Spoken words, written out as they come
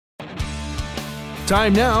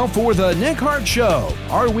Time now for the Nick Hart Show,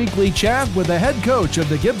 our weekly chat with the head coach of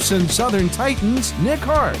the Gibson Southern Titans, Nick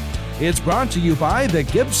Hart. It's brought to you by the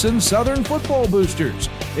Gibson Southern Football Boosters,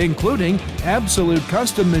 including Absolute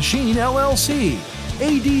Custom Machine LLC,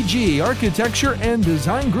 ADG Architecture and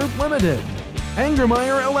Design Group Limited,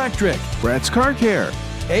 Angermeyer Electric, Brett's Car Care,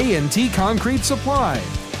 A&T Concrete Supply,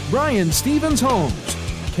 Brian Stevens Homes,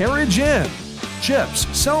 Carriage Inn, Chips,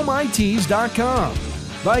 SellMyTees.com,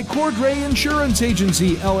 by Cordray Insurance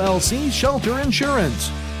Agency, LLC, Shelter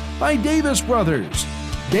Insurance, by Davis Brothers,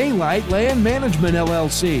 Daylight Land Management,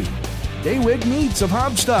 LLC, Daywig Meats of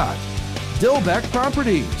Hobstock, Dillbeck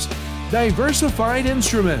Properties, Diversified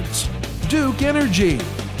Instruments, Duke Energy,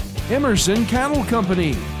 Emerson Cattle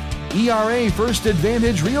Company, ERA First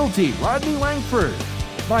Advantage Realty, Rodney Langford,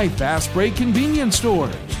 by Fast Break Convenience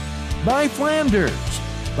Stores, by Flanders,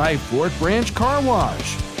 by Fort Branch Car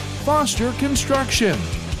Wash, Foster Construction,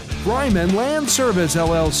 Bryman Land Service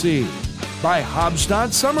LLC, by Hobstadt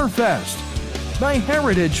Summerfest, by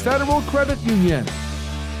Heritage Federal Credit Union,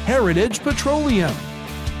 Heritage Petroleum,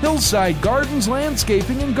 Hillside Gardens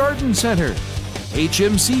Landscaping and Garden Center,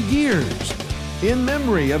 HMC Gears, in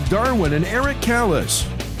memory of Darwin and Eric Callis,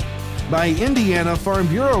 by Indiana Farm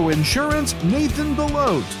Bureau Insurance, Nathan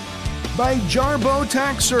Belote, by Jarbo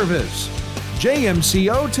Tax Service,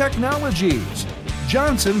 JMCO Technologies,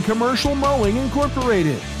 Johnson Commercial Mowing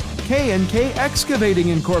Incorporated, K&K Excavating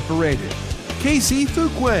Incorporated, Casey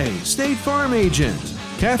Fuquay, State Farm Agent,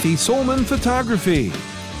 Kathy Solman Photography,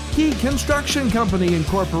 Key Construction Company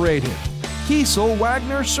Incorporated, Kiesel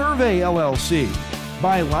Wagner Survey LLC,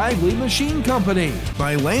 by Lively Machine Company,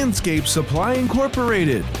 by Landscape Supply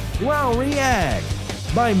Incorporated, Lowry Ag,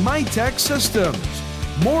 by Mytech Systems,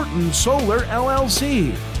 Morton Solar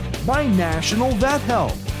LLC, by National Vet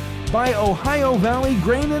Health, by Ohio Valley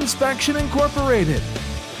Grain Inspection Incorporated,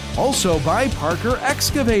 also by Parker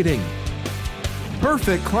Excavating,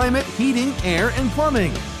 Perfect Climate Heating, Air and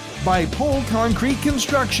Plumbing, by Pole Concrete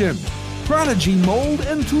Construction, Prodigy Mold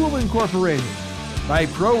and Tool Incorporated, by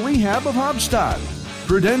Pro Rehab of Hobstadt,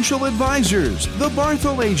 Prudential Advisors, The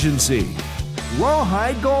Barthel Agency,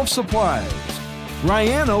 Rawhide Golf Supplies,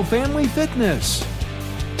 Riano Family Fitness,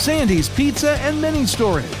 Sandy's Pizza and Mini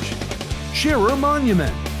Storage, Shearer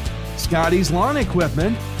Monument, Scotty's Lawn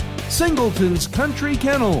Equipment, Singleton's Country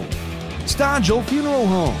Kennel, Stodgel Funeral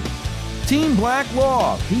Home, Team Black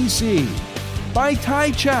Law, PC, by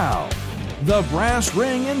Tai Chow, The Brass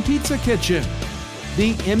Ring and Pizza Kitchen,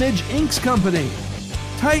 The Image Inks Company,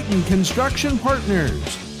 Titan Construction Partners,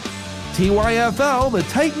 TYFL, the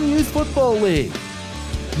Titan Youth Football League,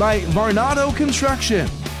 by Varnado Construction,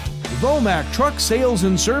 Vomac Truck Sales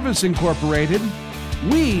and Service Incorporated,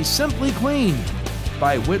 We Simply Clean,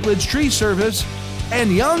 by Whitledge Tree Service,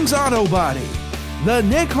 and Young's Auto Body. The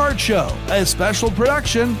Nick Hart Show, a special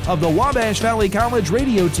production of the Wabash Valley College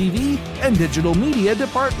Radio, TV, and Digital Media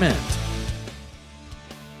Department.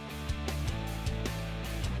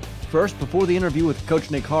 First, before the interview with Coach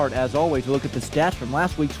Nick Hart, as always, we look at the stats from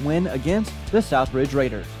last week's win against the Southridge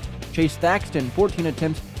Raiders. Chase Thaxton, 14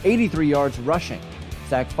 attempts, 83 yards rushing.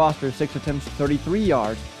 Zach Foster, 6 attempts, 33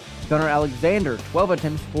 yards. Gunnar Alexander, 12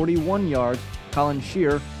 attempts, 41 yards. Colin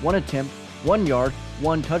Shear, 1 attempt, 1 yard,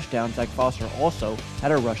 1 touchdown. Zach Foster also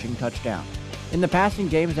had a rushing touchdown. In the passing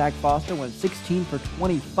game, Zach Foster went 16 for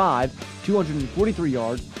 25, 243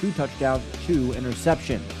 yards, 2 touchdowns, 2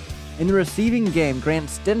 interceptions. In the receiving game, Grant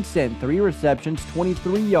Stinson, 3 receptions,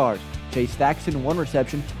 23 yards. Chase Thaxton, 1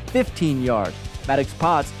 reception, 15 yards. Maddox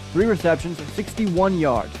Potts, 3 receptions, 61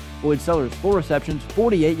 yards. Boyd Sellers, 4 receptions,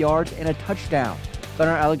 48 yards, and a touchdown.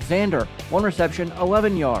 Gunnar Alexander, 1 reception,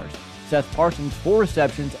 11 yards. Seth Parsons, 4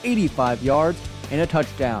 receptions, 85 yards, and a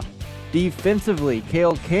touchdown. Defensively,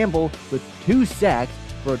 Cale Campbell with 2 sacks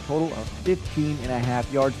for a total of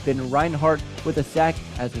 15.5 yards. Ben Reinhardt with a sack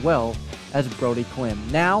as well as Brody Klim.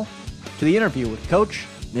 Now, to the interview with Coach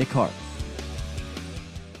Nick Hart.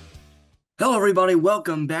 Hello, everybody.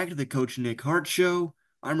 Welcome back to the Coach Nick Hart Show.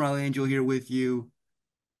 I'm Riley Angel here with you.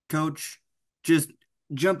 Coach, just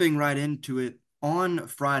jumping right into it, on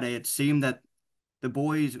Friday, it seemed that the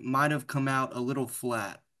boys might have come out a little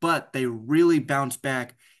flat, but they really bounced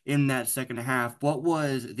back in that second half. What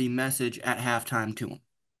was the message at halftime to them?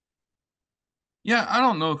 Yeah, I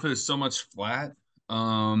don't know if it's so much flat.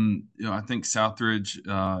 I think Southridge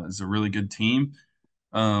is a really good team.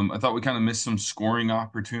 I thought we kind of missed some scoring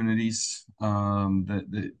opportunities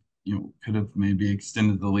that could have maybe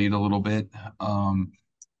extended the lead a little bit.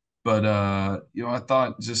 But I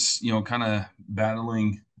thought just kind of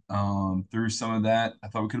battling through some of that. I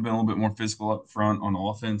thought we could have been a little bit more physical up front on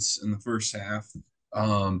offense in the first half.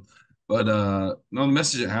 But the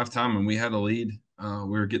message at halftime, and we had a lead.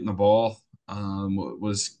 we were getting the ball,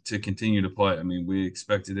 was to continue to play. I mean, we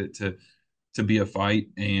expected it to be a fight,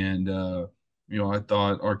 and I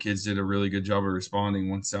thought our kids did a really good job of responding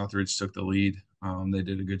once Southridge took the lead. They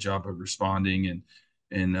did a good job of responding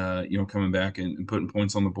and coming back and putting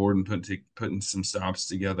points on the board and putting some stops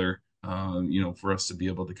together. For us to be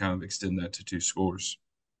able to kind of extend that to 2 scores.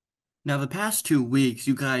 Now, the past 2 weeks,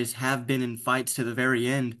 you guys have been in fights to the very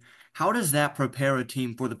end. How does that prepare a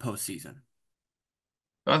team for the postseason?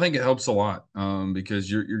 I think it helps a lot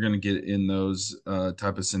because you're going to get in those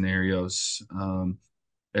type of scenarios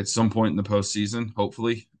at some point in the postseason.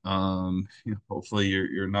 Hopefully, hopefully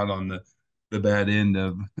you're not on the bad end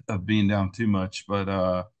of being down too much.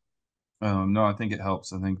 But no, I think it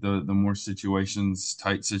helps. I think the more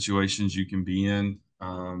tight situations you can be in,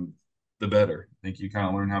 the better. I think you kind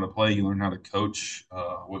of learn how to play. You learn how to coach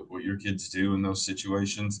what your kids do in those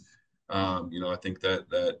situations. I think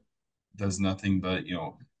that does nothing but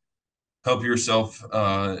help yourself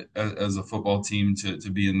as a football team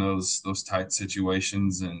to be in those tight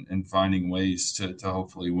situations and finding ways to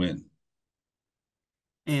hopefully win.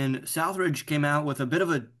 And Southridge came out with a bit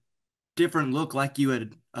of a different look, like you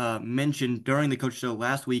had mentioned during the coach show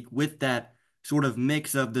last week, with that sort of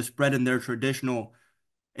mix of the spread in their traditional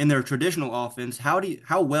offense.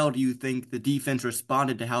 How well do you think the defense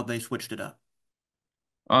responded to how they switched it up?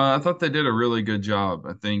 I thought they did a really good job.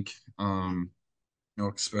 I think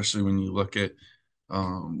especially when you look at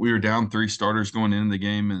we were down 3 starters going into the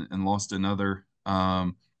game and lost another.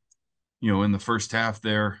 In the first half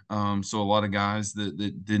there. So a lot of guys that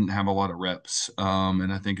didn't have a lot of reps.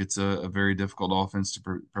 And I think it's a very difficult offense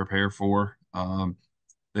to prepare for.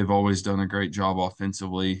 They've always done a great job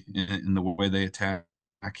offensively in the way they attack.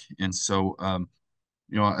 And so,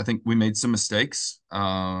 I think we made some mistakes.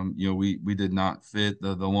 We did not fit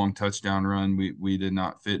the long touchdown run. We did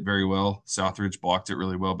not fit very well. Southridge blocked it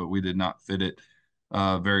really well, but we did not fit it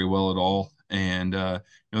very well at all. And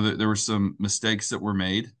there were some mistakes that were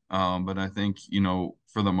made. But I think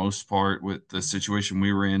for the most part, with the situation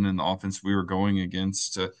we were in and the offense we were going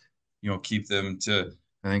against, to keep them to,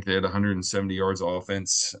 I think they had 170 yards of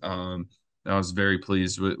offense. I was very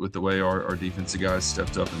pleased with the way our defensive guys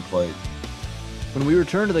stepped up and played. When we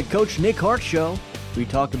return to the Coach Nick Hart Show, we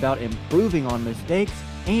talk about improving on mistakes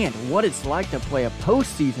and what it's like to play a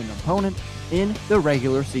postseason opponent in the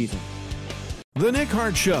regular season. The Nick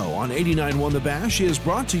Hart Show on 89.1 The Bash is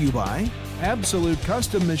brought to you by Absolute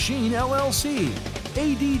Custom Machine LLC,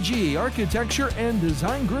 ADG Architecture and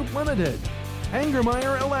Design Group Limited,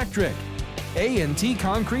 Hangermeyer Electric, A&T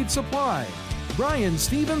Concrete Supply, Brian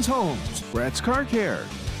Stevens Homes, Brett's Car Care,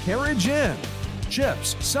 Carriage Inn,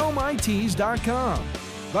 ChipsSellMyTees.com,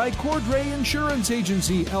 by Cordray Insurance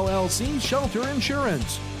Agency LLC Shelter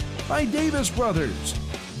Insurance, by Davis Brothers,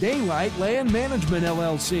 Daylight Land Management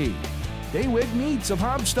LLC, Daywig Meats of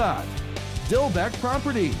Hobstadt, Dillbeck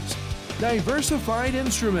Properties, Diversified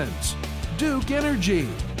Instruments, Duke Energy,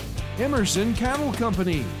 Emerson Cattle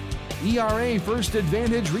Company, ERA First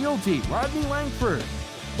Advantage Realty Rodney Langford,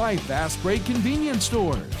 by Fast Break Convenience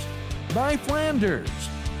Stores, by Flanders,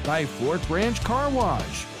 by Fort Branch Car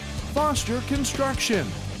Wash, Foster Construction,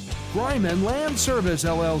 Bryman Land Service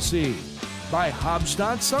LLC, by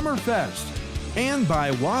Hobstadt Summerfest, and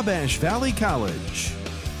by Wabash Valley College.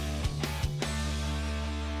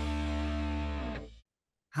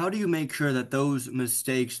 How do you make sure that those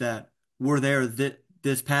mistakes that were there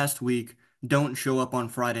this past week don't show up on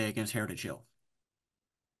Friday against Heritage Hill?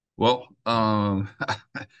 Well,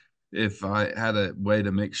 if I had a way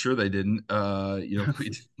to make sure they didn't,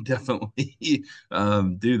 we'd definitely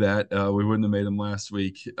do that. We wouldn't have made them last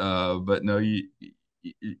week. But no, you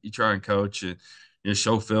try and coach and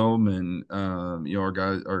show film, and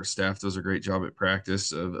our staff does a great job at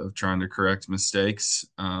practice of trying to correct mistakes.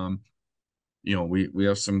 We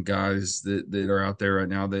have some guys that are out there right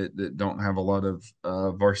now that don't have a lot of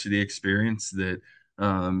varsity experience that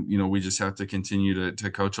we just have to continue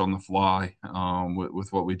to coach on the fly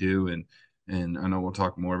with what we do. And I know we'll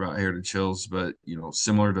talk more about Heritage Hills, but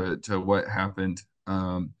similar to what happened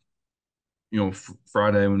Friday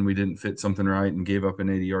when we didn't fit something right and gave up an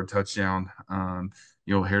 80-yard touchdown.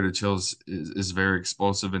 Heritage Hills is very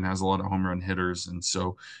explosive and has a lot of home run hitters. And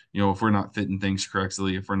so, if we're not fitting things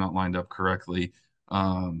correctly, if we're not lined up correctly,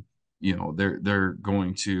 they're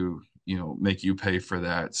going to, make you pay for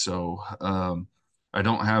that. So, I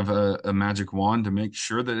don't have a magic wand to make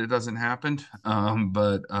sure that it doesn't happen.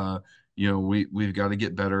 But we've got to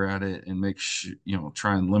get better at it and make sure,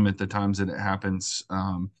 try and limit the times that it happens.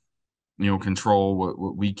 Control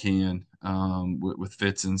what we can with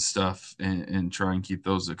fits and stuff, and try and keep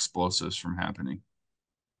those explosives from happening.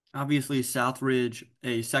 Obviously, Southridge,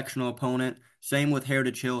 a sectional opponent. Same with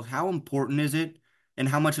Heritage Hills. How important is it, and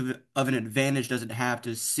how much of an advantage does it have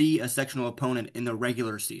to see a sectional opponent in the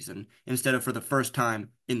regular season instead of for the first time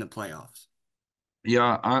in the playoffs?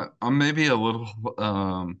 Yeah, I'm maybe a little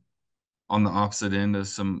on the opposite end of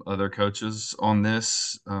some other coaches on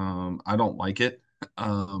this. I don't like it.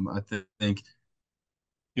 Think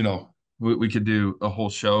we could do a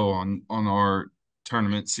whole show on our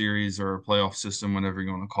tournament series or our playoff system, whatever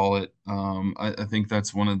you want to call it. I think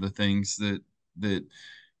that's one of the things that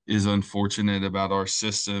is unfortunate about our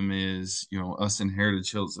system is, us and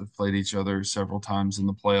Heritage Hills have played each other several times in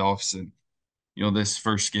the playoffs, and this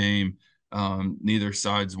first game, neither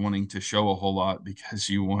side's wanting to show a whole lot because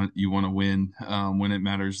you want to win when it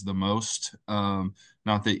matters the most.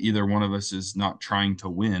 Not that either one of us is not trying to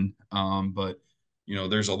win, but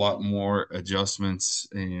there's a lot more adjustments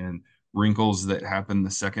and wrinkles that happen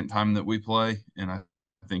the second time that we play. And I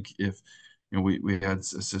think if we had a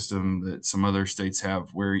system that some other states have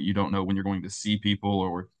where you don't know when you're going to see people,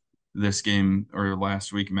 or this game or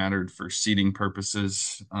last week mattered for seating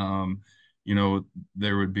purposes.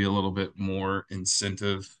 There would be a little bit more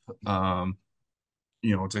incentive, to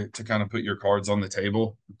kind of put your cards on the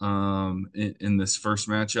table in this first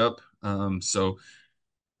matchup.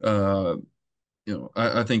 Uh,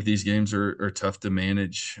 I think these games are tough to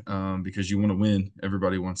manage because you want to win.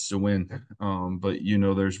 Everybody wants to win. But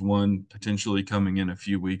there's one potentially coming in a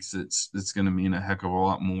few weeks that's going to mean a heck of a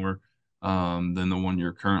lot more than the one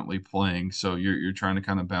you're currently playing. So you're trying to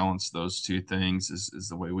kind of balance those two things is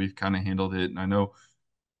the way we've kind of handled it. And I know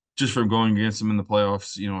just from going against them in the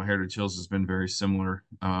playoffs, Heritage Hills has been very similar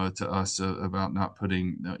to us about not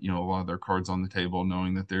putting, a lot of their cards on the table,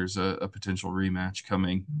 knowing that there's a potential rematch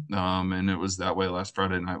coming. And it was that way last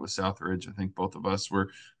Friday night with Southridge. I think both of us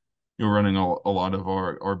were, running a lot of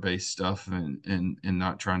our base stuff and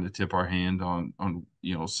not trying to tip our hand on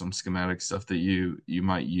some schematic stuff that you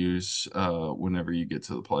might use whenever you get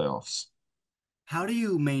to the playoffs. How do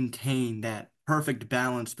you maintain that perfect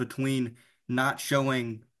balance between not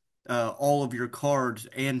showing all of your cards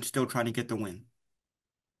and still trying to get the win?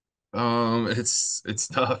 It's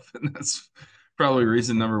tough, and that's probably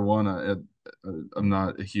reason number one. I'm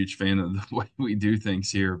not a huge fan of the way we do things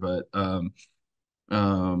here, but um,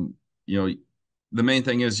 you know, the main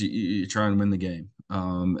thing is you try and win the game.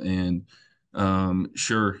 And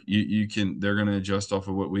sure, you can. They're going to adjust off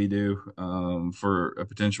of what we do for a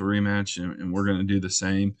potential rematch, and we're going to do the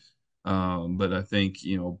same. But I think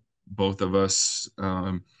both of us.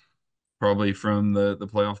 Probably from the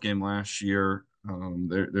playoff game last year.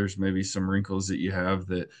 There's maybe some wrinkles that you have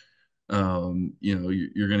that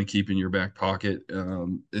you're going to keep in your back pocket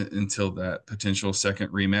until that potential second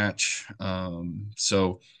rematch.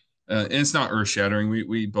 And it's not earth shattering.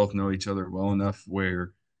 We both know each other well enough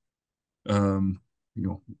where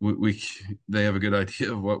we they have a good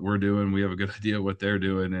idea of what we're doing. We have a good idea of what they're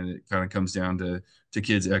doing, and it kind of comes down to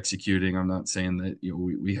kids executing. I'm not saying that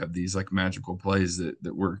we have these like magical plays that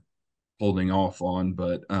we're holding off on,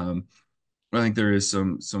 but I think there is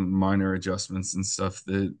some minor adjustments and stuff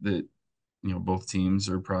that both teams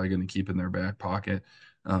are probably going to keep in their back pocket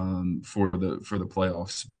for the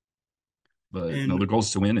playoffs. But no, And the goal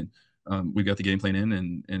is to win, and we've got the game plan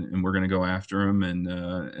in, and we're going to go after them, and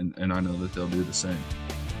I know that they'll do the same.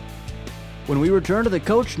 When we return to the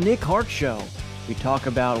Coach Nick Hart Show, we talk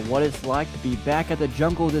about what it's like to be back at the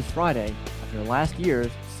Jungle this Friday after last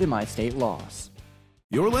year's semi-state loss.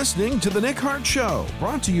 You're listening to The Nick Hart Show,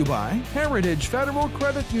 brought to you by Heritage Federal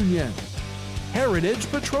Credit Union, Heritage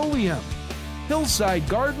Petroleum, Hillside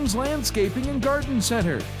Gardens Landscaping and Garden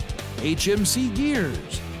Center, HMC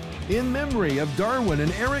Gears, in memory of Darwin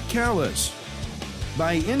and Eric Callis,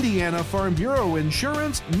 by Indiana Farm Bureau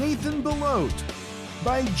Insurance, Nathan Belote,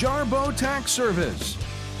 by Jarbo Tax Service,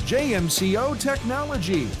 JMCO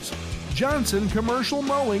Technologies, Johnson Commercial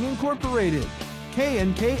Mowing Incorporated,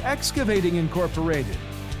 K&K Excavating Incorporated,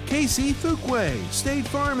 Casey Fuquay, State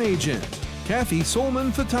Farm Agent, Kathy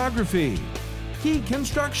Solman Photography, Key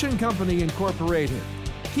Construction Company Incorporated,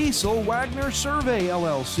 Kiesel Wagner Survey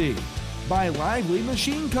LLC, by Lively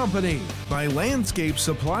Machine Company, by Landscape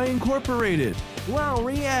Supply Incorporated,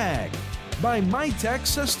 Lowry Ag, by MyTech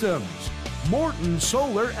Systems, Morton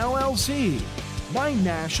Solar LLC, by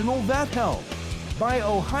National Vet Help, by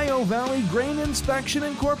Ohio Valley Grain Inspection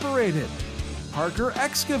Incorporated, Parker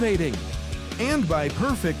Excavating, and by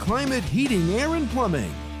Perfect Climate Heating, Air, and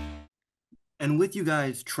Plumbing. And with you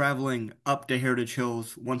guys traveling up to Heritage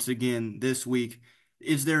Hills once again this week,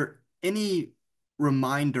 is there any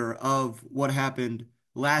reminder of what happened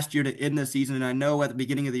last year to end the season. And I know at the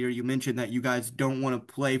beginning of the year you mentioned that you guys don't want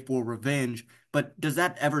to play for revenge, but does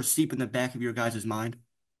that ever seep in the back of your guys' mind?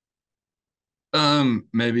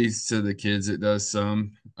 Maybe to the kids it does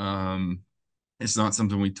some. It's not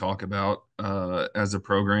something we talk about as a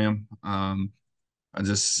program. I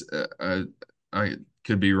just I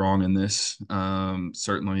could be wrong in this,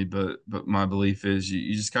 certainly, but my belief is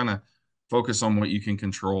you just kind of focus on what you can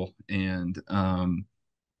control, and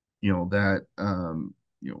that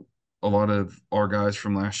a lot of our guys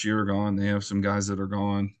from last year are gone. They have some guys that are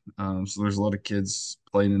gone, so there's a lot of kids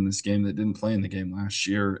playing in this game that didn't play in the game last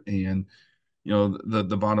year, and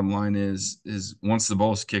the bottom line is once the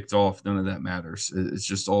ball is kicked off, none of that matters. It's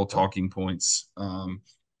just all talking points.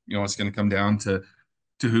 It's going to come down to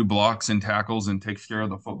who blocks and tackles and takes care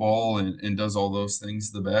of the football and does all those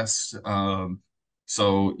things the best.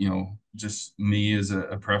 So just me as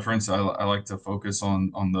a preference, I like to focus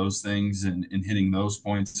on those things and hitting those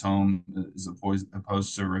points home as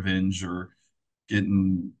opposed to revenge or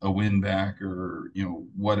getting a win back or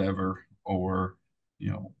whatever, or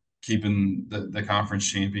keeping the conference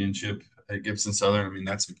championship at Gibson Southern. I mean,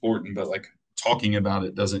 that's important, but like talking about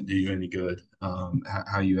it doesn't do you any good.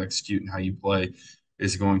 How you execute and how you play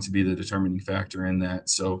is going to be the determining factor in that.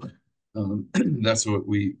 So that's what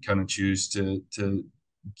we kind of choose to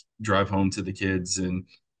drive home to the kids, and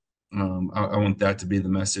I want that to be the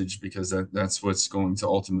message because that's what's going to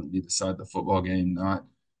ultimately decide the football game, not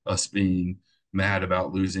us being mad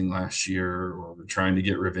about losing last year or trying to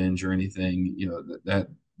get revenge or anything. That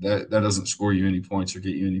doesn't score you any points or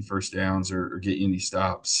get you any first downs or get you any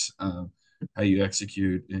stops. How you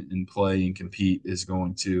execute and play and compete is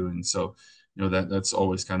going to, and so that's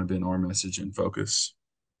always kind of been our message and focus.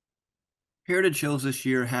 Heritage Hills this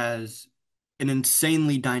year has an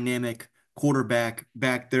insanely dynamic quarterback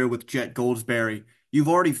back there with Jet Goldsberry. You've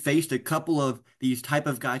already faced a couple of these type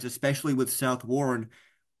of guys, especially with South Warren.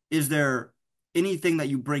 Is there anything that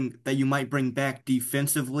you might bring back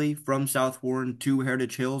defensively from South Warren to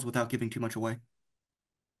Heritage Hills without giving too much away?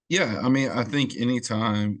 Yeah, I mean, I think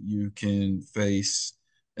anytime you can face,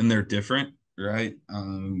 and they're different, right?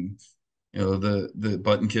 The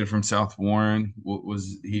Button kid from South Warren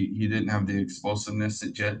was he didn't have the explosiveness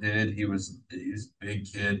that Jet did. He's a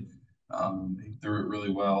big kid. He threw it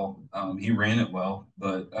really well. He ran it well,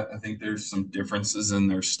 but I think there's some differences in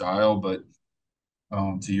their style. But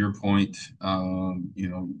to your point,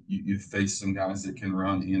 you face some guys that can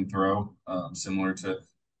run and throw, similar to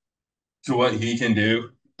what he can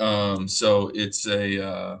do. So it's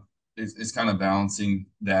kind of balancing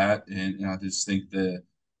that, and I just think that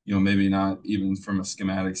maybe not even from a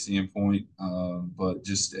schematic standpoint, but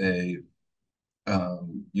just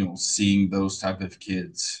seeing those type of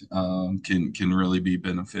kids can really be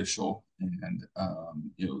beneficial, and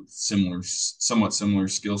somewhat similar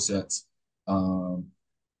skill sets. Um,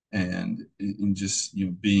 and in just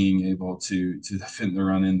being able to defend the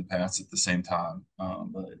run and the pass at the same time.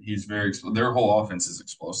 But he's their whole offense is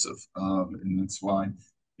explosive, and that's why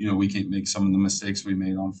we can't make some of the mistakes we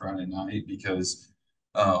made on Friday night because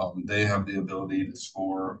they have the ability to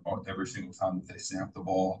score every single time that they snap the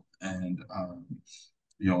ball, and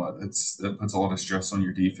that puts a lot of stress on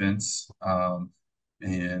your defense.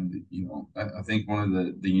 And I think one of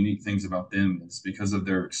the unique things about them is because of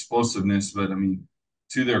their explosiveness, but I mean,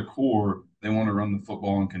 to their core, they want to run the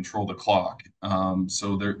football and control the clock.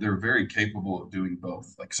 So they're very capable of doing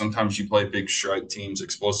both. Like sometimes you play big strike teams,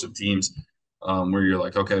 explosive teams, where you're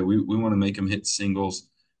like, okay, we want to make them hit singles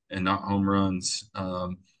and not home runs.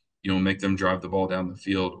 Make them drive the ball down the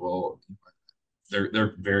field. Well,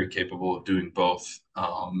 they're very capable of doing both.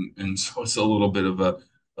 And so it's a little bit of a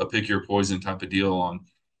pick your poison type of deal on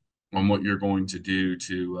what you're going to do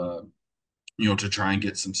to try and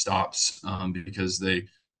get some stops, because they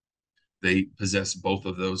possess both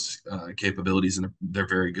of those capabilities and they're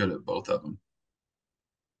very good at both of them.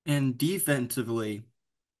 And defensively,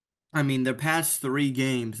 I mean, their past three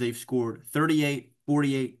games, they've scored 38,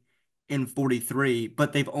 48, and 43,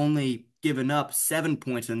 but they've only given up 7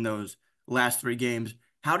 points in those last three games.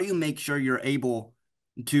 How do you make sure you're able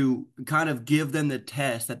to kind of give them the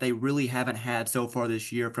test that they really haven't had so far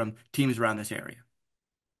this year from teams around this area?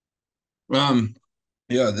 Um,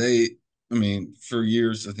 yeah, I mean, for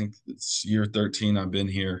years, I think it's year 13 I've been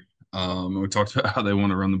here. We talked about how they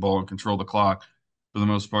want to run the ball and control the clock. For the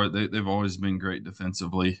most part, they've always been great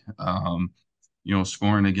defensively.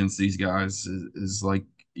 Scoring against these guys is like,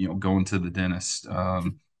 going to the dentist.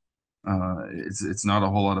 It's not a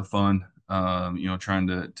whole lot of fun, trying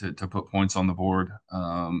to put points on the board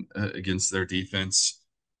against their defense.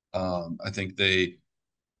 I think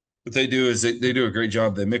What they do is they do a great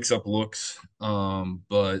job. They mix up looks,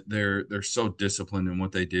 but they're so disciplined in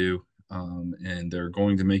what they do, and they're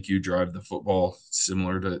going to make you drive the football,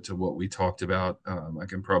 similar to what we talked about. I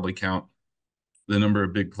can probably count the number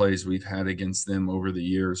of big plays we've had against them over the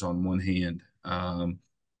years on one hand.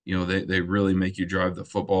 They really make you drive the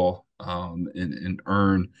football, and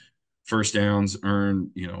earn first downs,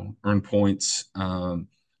 earn points.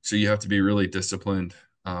 So you have to be really disciplined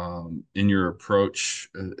in your approach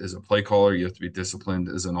as a play caller. You have to be disciplined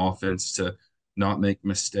as an offense to not make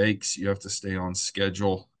mistakes. You have to stay on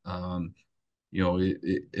schedule.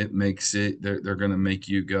 It makes it, they're going to make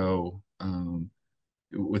you go,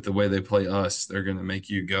 with the way they play us, they're going to make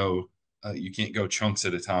you go. You can't go chunks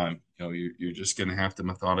at a time. You're just going to have to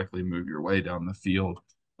methodically move your way down the field.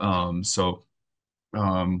 So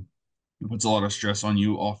it puts a lot of stress on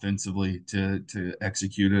you offensively to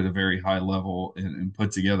execute at a very high level and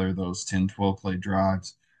put together those 10, 12 play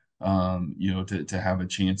drives, to have a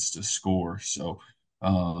chance to score. So,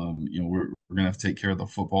 we're going to have to take care of the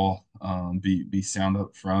football, be sound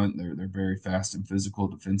up front. They're very fast and physical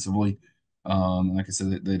defensively. Like I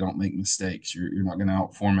said, they don't make mistakes. You're not going to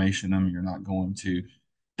out formation them. You're not going to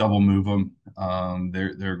double move them.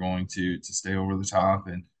 They're going to stay over the top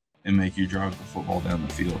and make you drive the football down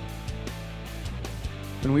the field.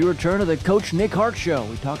 When we return to the Coach Nick Hart Show,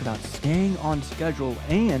 we talk about staying on schedule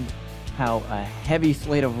and how a heavy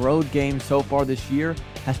slate of road games so far this year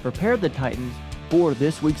has prepared the Titans for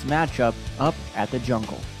this week's matchup up at the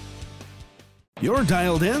Jungle. You're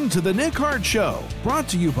dialed in to the Nick Hart Show, brought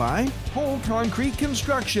to you by Whole Concrete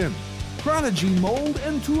Construction, Prodigy Mold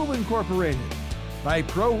and Tool Incorporated, by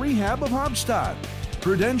Pro Rehab of Hobstadt,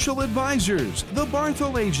 Prudential Advisors, The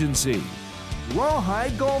Barthel Agency,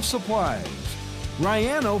 Rawhide Golf Supplies,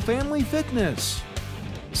 Riano Family Fitness,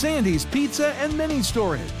 Sandy's Pizza and Mini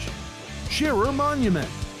Storage, Shearer Monument,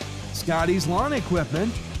 Scotty's Lawn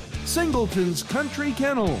Equipment, Singleton's Country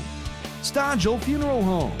Kennel, Stodgel Funeral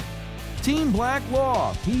Home, Team Black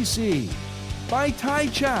Law, PC, by Tai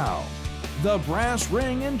Chow, The Brass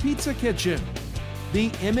Ring and Pizza Kitchen,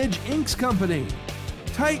 The Image Inks Company,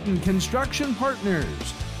 Titan Construction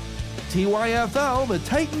Partners, TYFL, the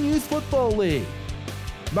Titan Youth Football League,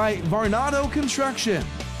 by Varnado Construction,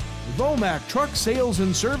 Vomac Truck Sales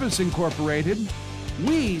and Service Incorporated,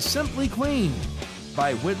 We Simply Clean,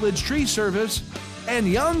 by Whitledge Tree Service, and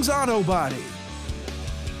Young's Auto Body.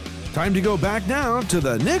 Time to go back now to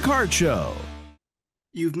the Nick Hart Show.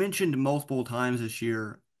 You've mentioned multiple times this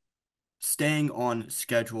year staying on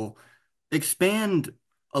schedule. Expand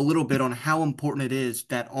a little bit on how important it is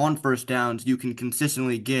that on first downs you can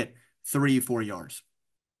consistently get 3-4 yards.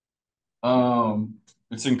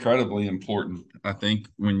 It's incredibly important. I think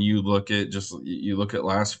when you look at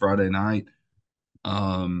last Friday night,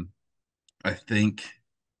 I think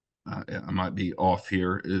I might be off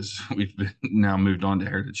here as we've been now moved on to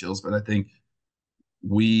Heritage Hills, but I think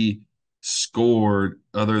we scored,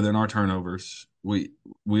 other than our turnovers, we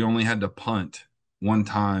only had to punt one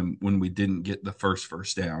time when we didn't get the first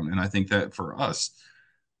down. And I think that for us,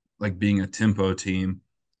 like being a tempo team,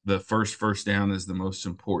 the first down is the most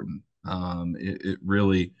important. It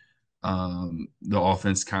really, the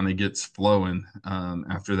offense kind of gets flowing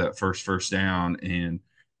after that first down. And,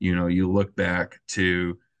 you look back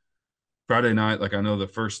to Friday night, like I know the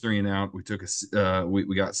first 3 and out,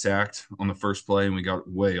 we got sacked on the first play and we got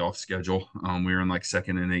way off schedule. We were in like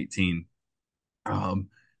 2nd and 18.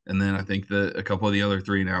 And then I think a couple of the other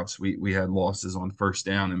 3 and outs, we had losses on first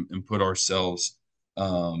down and put ourselves,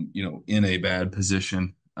 in a bad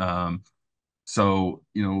position. So,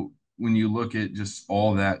 when you look at just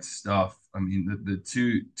all that stuff, I mean, the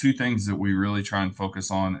two things that we really try and focus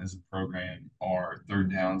on as a program are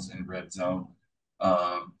third downs and red zone.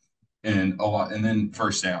 And then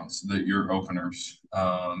first downs, your openers.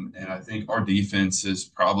 And I think our defense has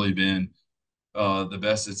probably been the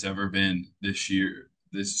best it's ever been this year,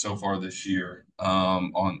 so far this year,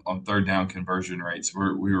 on third down conversion rates.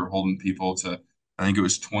 We were holding people to, I think it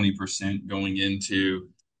was 20% going into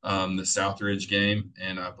the Southridge game,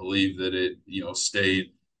 and I believe that it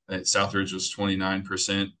stayed. Southridge was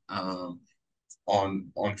 29%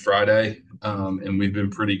 on Friday, and we've been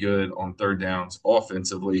pretty good on third downs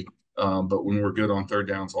offensively. But when we're good on third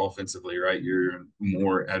downs offensively, right, you're in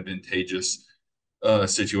more advantageous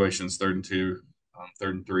situations, 3rd and 2, 3rd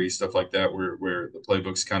and 3, stuff like that, where the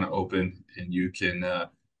playbook's kind of open and you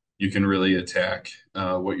can really attack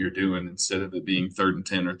what you're doing instead of it being 3rd and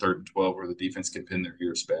 10 or 3rd and 12 where the defense can pin their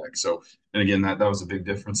ears back. So, and again, that was a big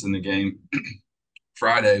difference in the game.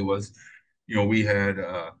 Friday was, we had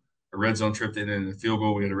red zone trip that ended in a field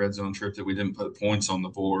goal. We had a red zone trip that we didn't put points on the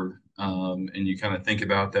board. And you kind of think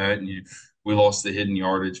about that, and we lost the hidden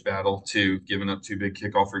yardage battle too, giving up 2 big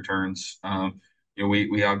kickoff returns.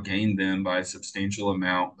 We outgained them by a substantial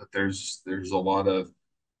amount, but there's a lot of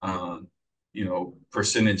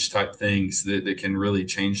percentage type things that can really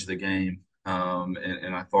change the game.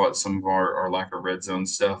 And I thought some of our lack of red zone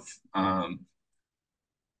stuff on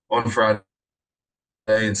Friday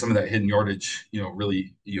and some of that hidden yardage,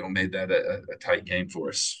 really, made that a tight game for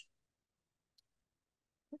us.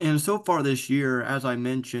 And so far this year, as I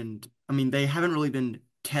mentioned, I mean, they haven't really been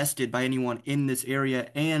tested by anyone in this area,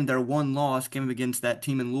 and their one loss came against that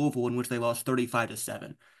team in Louisville in which they lost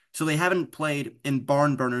 35-7. So they haven't played in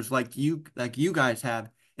barn burners like you guys have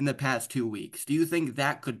in the past 2 weeks. Do you think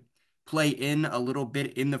that could play in a little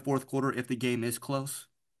bit in the fourth quarter if the game is close?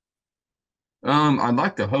 I'd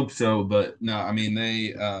like to hope so, but no, I mean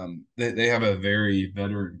they have a very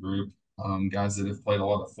veteran group, guys that have played a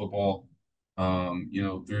lot of football.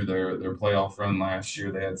 Through their playoff run last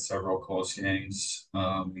year, they had several close games,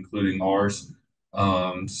 including ours.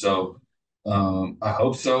 I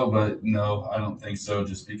hope so, but no, I don't think so,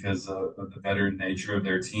 just because of the veteran nature of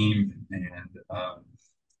their team, and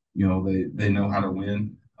they know how to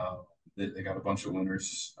win. They got a bunch of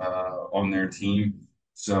winners on their team,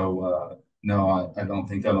 so. No, I don't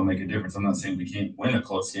think that'll make a difference. I'm not saying we can't win a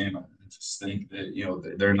close game. I just think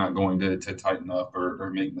that they're not going to tighten up or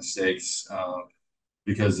make mistakes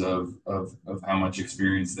because of how much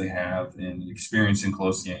experience they have, and experience in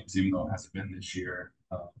close games, even though it hasn't been this year.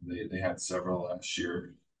 They had several last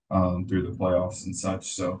year through the playoffs and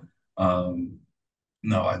such. So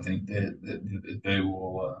no, I think that they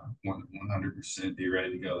will 100% be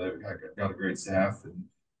ready to go. They've got a great staff,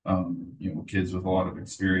 and kids with a lot of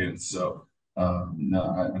experience. So.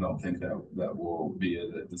 No, I don't think that will be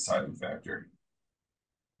a deciding factor.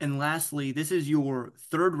 And lastly, this is your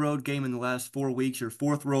third road game in the last 4 weeks, your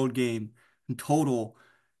fourth road game in total.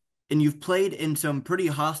 And you've played in some pretty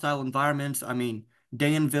hostile environments. I mean,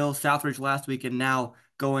 Danville, Southridge last week, and now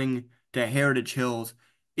going to Heritage Hills.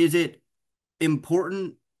 Is it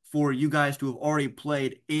important for you guys to have already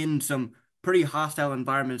played in some pretty hostile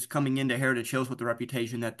environments coming into Heritage Hills with the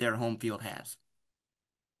reputation that their home field has?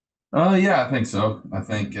 Yeah, I think so. I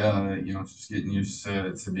think just getting used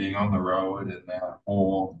to being on the road, and that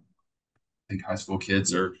whole. I think high school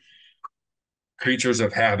kids are creatures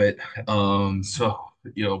of habit. So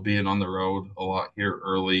being on the road a lot here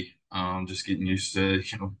early, just getting used to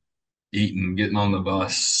eating, getting on the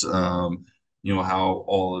bus, how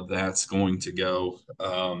all of that's going to go.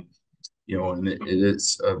 And it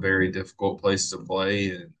is a very difficult place to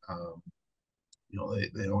play, and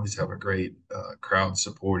they always have a great crowd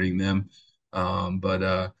supporting them.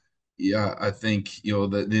 Yeah, I think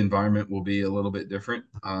the environment will be a little bit different,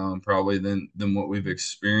 probably than what we've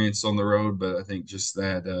experienced on the road. But I think just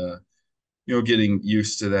that getting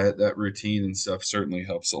used to that routine and stuff certainly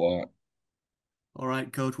helps a lot. All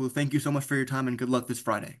right, Coach. Well, thank you so much for your time, and good luck this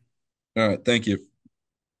Friday. All right, thank you.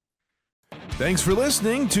 Thanks for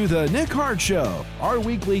listening to the Nick Hart Show, our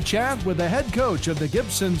weekly chat with the head coach of the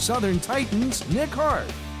Gibson Southern Titans, Nick Hart.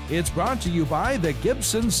 It's brought to you by the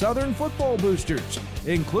Gibson Southern Football Boosters,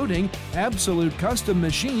 including Absolute Custom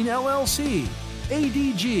Machine LLC,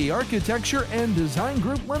 ADG Architecture and Design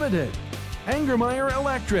Group Limited, Angermeyer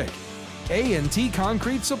Electric, A&T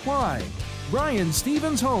Concrete Supply, Brian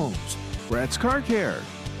Stevens Homes, Brett's Car Care,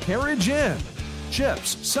 Carriage Inn,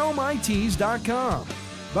 Chips, SellMyTees.com,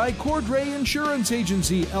 by Cordray Insurance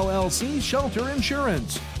Agency, LLC, Shelter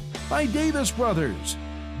Insurance, by Davis Brothers,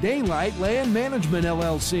 Daylight Land Management,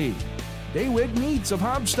 LLC, Daywig Meats of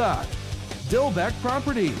Hobstock, Dillbeck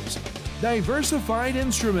Properties, Diversified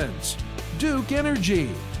Instruments, Duke Energy,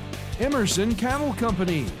 Emerson Cattle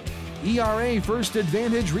Company, ERA First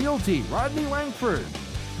Advantage Realty, Rodney Langford,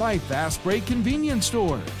 by Fast Break Convenience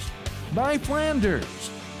Stores, by Flanders,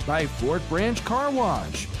 by Fort Branch Car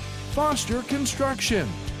Wash, Foster Construction,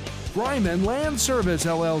 Bryman Land Service,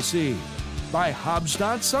 LLC, by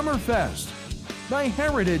Hobstadt Summerfest, by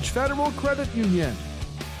Heritage Federal Credit Union,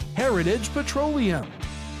 Heritage Petroleum,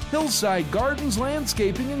 Hillside Gardens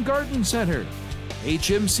Landscaping and Garden Center,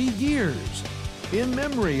 HMC Gears, in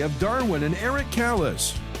memory of Darwin and Eric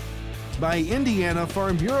Callis, by Indiana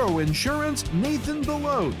Farm Bureau Insurance, Nathan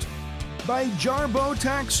Belote, by Jarbo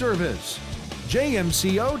Tax Service,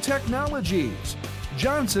 JMCO Technologies,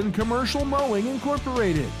 Johnson Commercial Mowing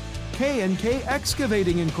Incorporated, K&K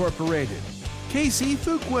Excavating Incorporated, Casey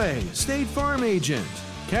Fuquay, State Farm Agent,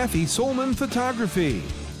 Kathy Solman Photography,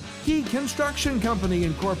 Key Construction Company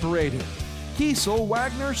Incorporated, Kiesel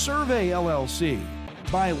Wagner Survey LLC,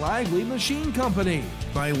 By Lively Machine Company.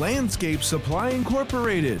 By Landscape Supply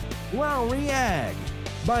Incorporated. Lowry Ag.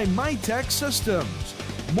 By Mytech Systems.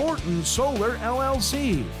 Morton Solar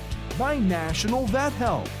LLC. By National Vet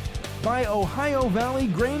Health. By Ohio Valley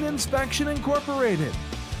Grain Inspection Incorporated.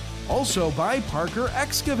 Also by Parker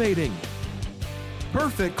Excavating.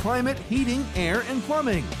 Perfect Climate Heating, Air, and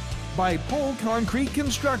Plumbing. By Pole Concrete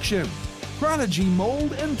Construction. Prodigy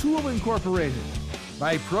Mold and Tool Incorporated.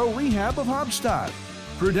 By Pro Rehab of Hobstadt.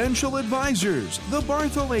 Prudential Advisors, the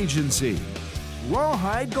Barthel Agency.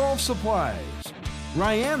 Rawhide Golf Supplies.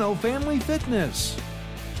 Riano Family Fitness.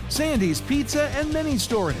 Sandy's Pizza and Mini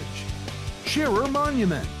Storage. Shearer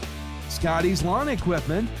Monument. Scotty's Lawn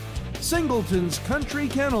Equipment. Singleton's Country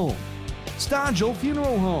Kennel. Stodgel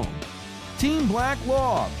Funeral Home. Team Black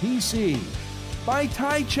Law, PC. By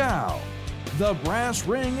Tai Chow. The Brass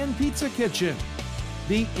Ring and Pizza Kitchen.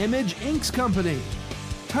 The Image Inks Company.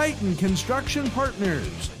 Titan Construction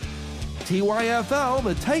Partners. TYFL,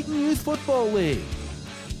 the Titan Youth Football League.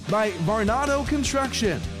 By Varnado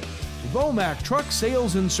Construction. Vomac Truck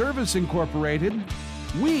Sales and Service Incorporated.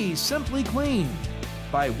 We Simply Clean.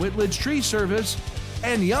 By Whitledge Tree Service.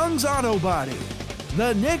 And Young's Auto Body.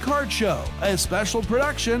 The Nick Hart Show, a special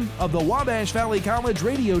production of the Wabash Valley College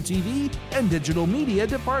Radio, TV, and Digital Media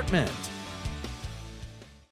Department.